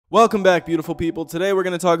Welcome back, beautiful people. Today we're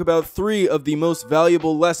going to talk about 3 of the most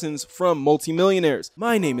valuable lessons from Multi-Millionaires.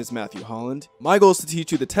 My name is Matthew Holland. My goal is to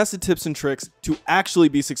teach you the tested tips and tricks to actually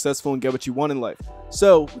be successful and get what you want in life.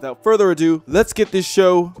 So, without further ado, let's get this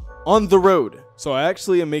show on the road. So I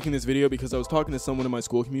actually am making this video because I was talking to someone in my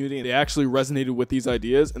school community and they actually resonated with these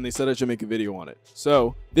ideas and they said I should make a video on it.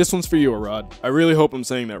 So, this one's for you, Arod. I really hope I'm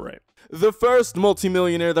saying that right. The first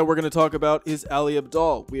multimillionaire that we're going to talk about is Ali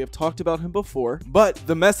Abdaal. We have talked about him before, but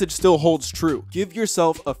the message still holds true. Give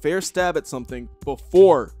yourself a fair stab at something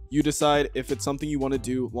before you decide if it's something you want to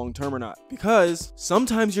do long term or not. Because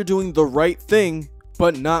sometimes you're doing the right thing,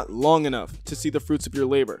 but not long enough to see the fruits of your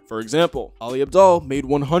labor. For example, Ali Abdaal made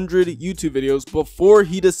 100 YouTube videos before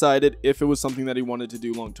he decided if it was something that he wanted to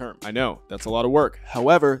do long term. I know, that's a lot of work.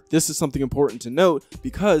 However, this is something important to note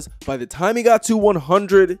because by the time he got to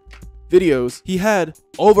 100 videos, he had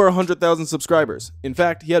over 100,000 subscribers. In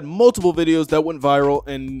fact, he had multiple videos that went viral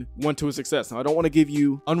and went to a success. Now, I don't want to give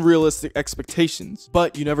you unrealistic expectations,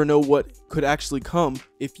 but you never know what could actually come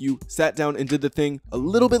if you sat down and did the thing a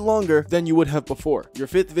little bit longer than you would have before. Your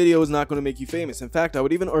 5th video is not going to make you famous. In fact, I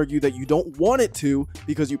would even argue that you don't want it to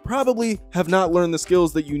because you probably have not learned the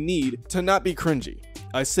skills that you need to not be cringy.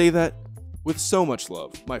 I say that with so much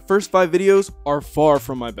love. My first 5 videos are far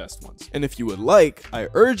from my best ones. And if you would like, I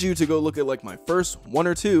urge you to go look at like my first 1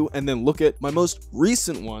 or 2 and then look at my most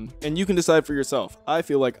recent one and you can decide for yourself. I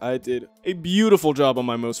feel like I did a beautiful job on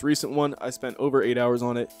my most recent one. I spent over 8 hours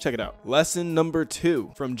on it. Check it out. Lesson number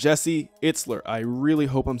 2 from Jesse Itzler. I really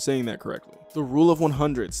hope I'm saying that correctly. The rule of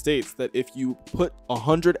 100 states that if you put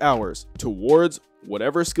 100 hours towards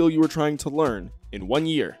whatever skill you were trying to learn in 1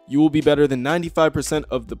 year, you will be better than 95%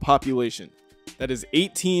 of the population. That is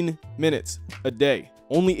 18 minutes a day.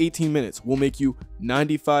 Only 18 minutes will make you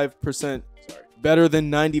 95%, better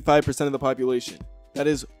than 95% of the population. That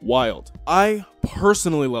is wild. I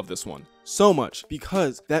personally love this one so much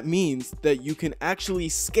because that means that you can actually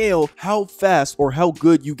scale how fast or how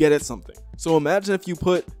good you get at something. So imagine if you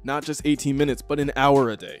put not just 18 minutes, but an hour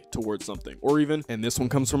a day towards something, or even, and this one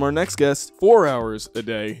comes from our next guest, 4 hours a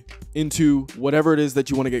day into whatever it is that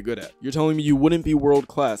you want to get good at. You're telling me you wouldn't be world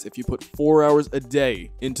class if you put 4 hours a day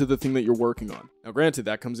into the thing that you're working on. Now, granted,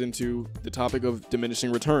 that comes into the topic of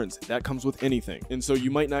diminishing returns. That comes with anything. And so you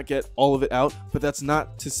might not get all of it out, but that's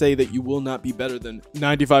not to say that you will not be better than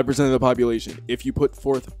 95% of the population if you put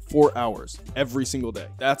forth 4 hours every single day.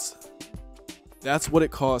 That's what it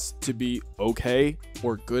costs to be okay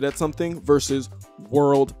or good at something versus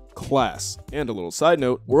world class. And a little side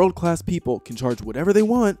note, world class people can charge whatever they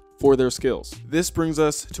want for their skills. This brings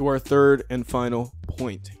us to our 3rd and final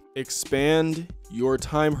point. Expand your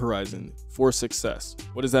time horizon for success.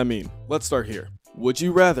 What does that mean? Let's start here. Would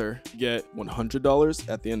you rather get $100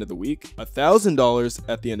 at the end of the week, $1,000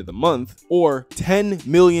 at the end of the month, or $10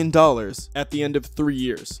 million at the end of 3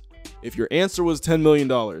 years? If your answer was $10 million,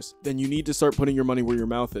 then you need to start putting your money where your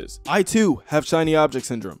mouth is. I too have shiny object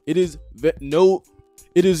syndrome. It is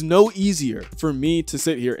no easier for me to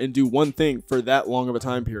sit here and do one thing for that long of a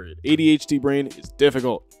time period. ADHD brain is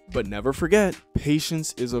difficult. But never forget,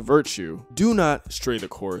 patience is a virtue. Do not stray the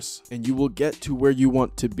course, and you will get to where you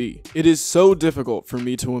want to be. It is so difficult for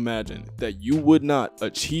me to imagine that you would not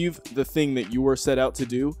achieve the thing that you were set out to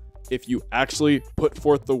do if you actually put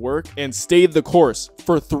forth the work and stayed the course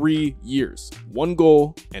for 3 years. One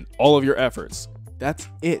goal and all of your efforts. That's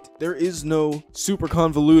it. There is no super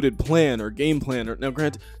convoluted plan or game plan. Now,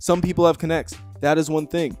 granted, some people have connects. That is one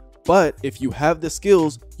thing. But if you have the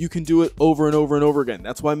skills, you can do it over and over and over again.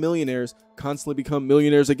 That's why millionaires constantly become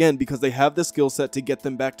millionaires again, because they have the skill set to get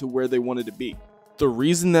them back to where they wanted to be. The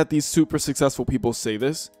reason that these super successful people say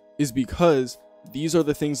this is because these are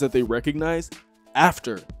the things that they recognize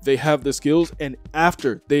after they have the skills and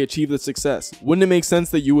after they achieve the success. Wouldn't it make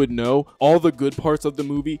sense that you would know all the good parts of the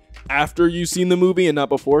movie after you've seen the movie and not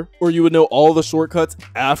before? Or you would know all the shortcuts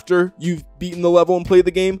after you've beaten the level and played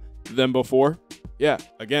the game than before? Yeah,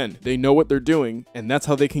 again, they know what they're doing, and that's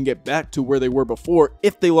how they can get back to where they were before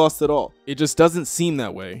if they lost it all. It just doesn't seem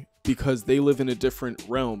that way because they live in a different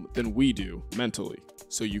realm than we do mentally.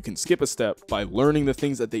 So you can skip a step by learning the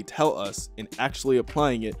things that they tell us and actually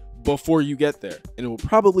applying it before you get there, and it will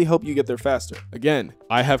probably help you get there faster. Again,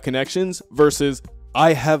 I have connections versus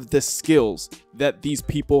I have the skills that these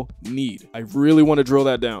people need. I really want to drill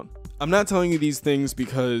that down. I'm not telling you these things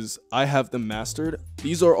because I have them mastered.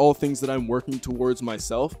 These are all things that I'm working towards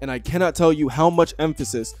myself, and I cannot tell you how much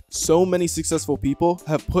emphasis so many successful people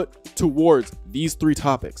have put towards these 3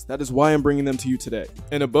 topics. That is why I'm bringing them to you today.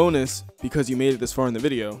 And a bonus, because you made it this far in the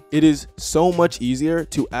video, it is so much easier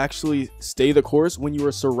to actually stay the course when you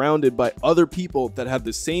are surrounded by other people that have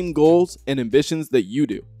the same goals and ambitions that you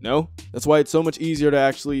do. No? That's why it's so much easier to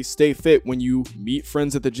actually stay fit when you meet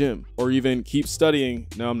friends at the gym, or even keep studying.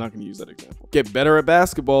 No, I'm not going to use that example. Get better at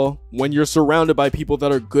basketball when you're surrounded by people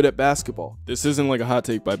that are good at basketball. This isn't like a hot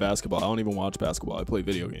take by basketball. I don't even watch basketball. I play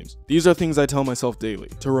video games. These are things I tell myself daily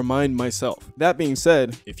to remind myself. That being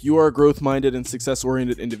said, if you are a growth-minded and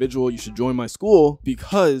success-oriented individual, you should join my school,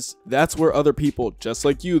 because that's where other people just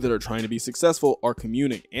like you that are trying to be successful are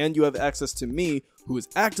communing, and you have access to me, who is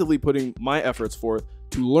actively putting my efforts forth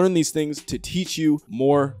to learn these things to teach you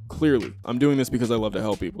more clearly. I'm doing this because I love to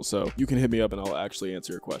help people, so you can hit me up and I'll actually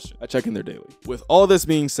answer your question. I check in there daily. With all this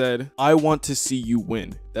being said, I want to see you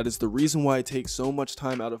win. That is the reason why I take so much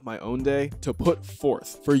time out of my own day to put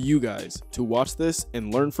forth for you guys to watch this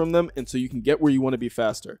and learn from them, and so you can get where you want to be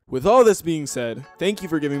faster. With all this being said, thank you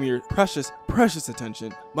for giving me your precious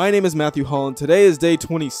attention. My name is Matthew Holland. Today is day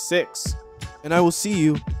 26, and I will see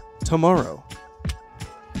you tomorrow.